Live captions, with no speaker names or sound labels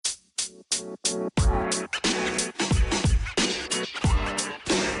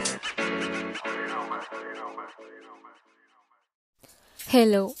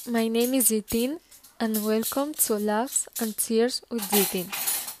Hello, my name is Zitin and welcome to Laughs and Tears with Zitin.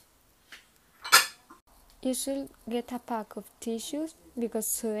 You should get a pack of tissues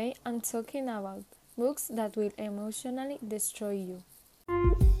because today I'm talking about books that will emotionally destroy you.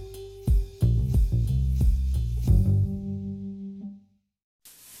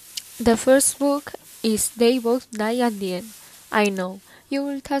 The first book is They Both Die at the End. I know, you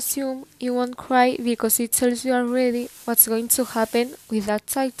will assume you won't cry because it tells you already what's going to happen with that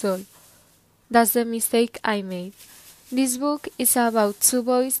title. That's the mistake I made. This book is about two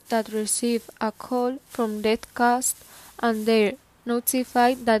boys that receive a call from Deathcast and they're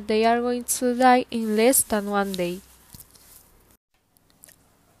notified that they are going to die in less than 1 day.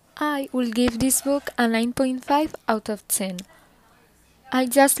 I will give this book a 9.5 out of 10. I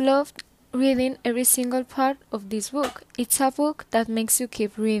just loved reading every single part of this book. It's a book that makes you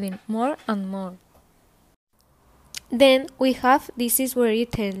keep reading more and more. Then we have This Is Where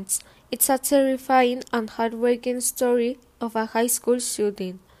It Ends. It's a terrifying and heartbreaking story of a high school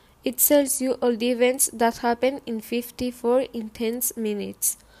shooting. It tells you all the events that happened in 54 intense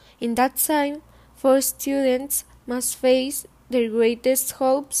minutes. In that time, 4 students must face their greatest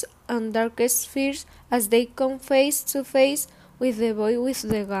hopes and darkest fears as they come face to face with the boy with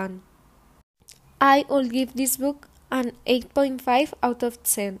the gun. I will give this book an 8.5 out of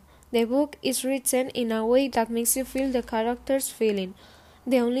 10. The book is written in a way that makes you feel the character's feeling.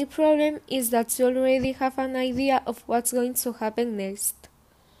 The only problem is that you already have an idea of what's going to happen next.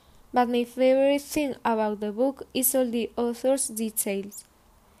 But my favorite thing about the book is all the author's details.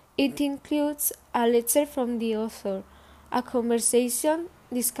 It includes a letter from the author, a conversation,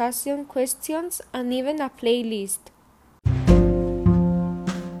 discussion, questions, and even a playlist.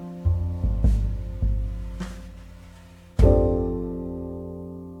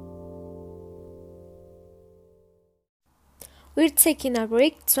 We're taking a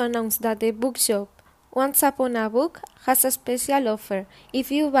break to announce that the bookshop Once Upon a Book has a special offer.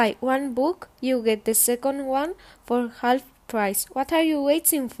 If you buy one book, you get the second one for half price. What are you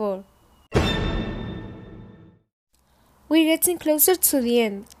waiting for? We're getting closer to the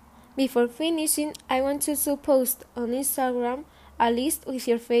end. Before finishing, I want you to post on Instagram a list with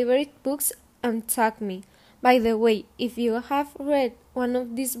your favorite books and tag me. By the way, if you have read one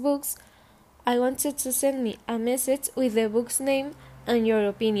of these books, I want you to send me a message with the book's name and your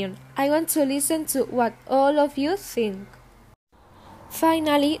opinion. I want to listen to what all of you think.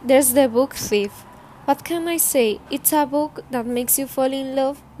 Finally, there's the book Thief. What can I say? It's a book that makes you fall in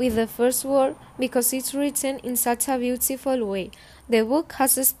love with the first word because it's written in such a beautiful way. The book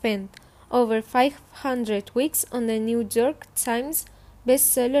has spent over 500 weeks on the New York Times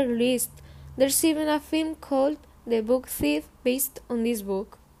bestseller list. There's even a film called The Book Thief based on this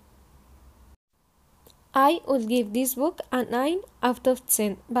book. I would give this book a 9 out of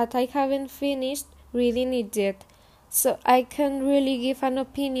 10, but I haven't finished reading it yet, so I can't really give an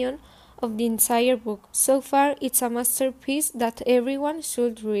opinion of the entire book. So far, it's a masterpiece that everyone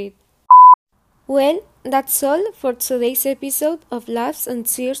should read. Well, that's all for today's episode of Laughs and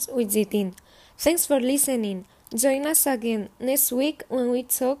Tears with Zitin. Thanks for listening. Join us again next week when we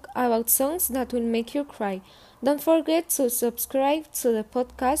talk about songs that will make you cry. Don't forget to subscribe to the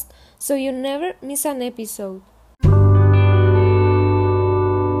podcast so you never miss an episode.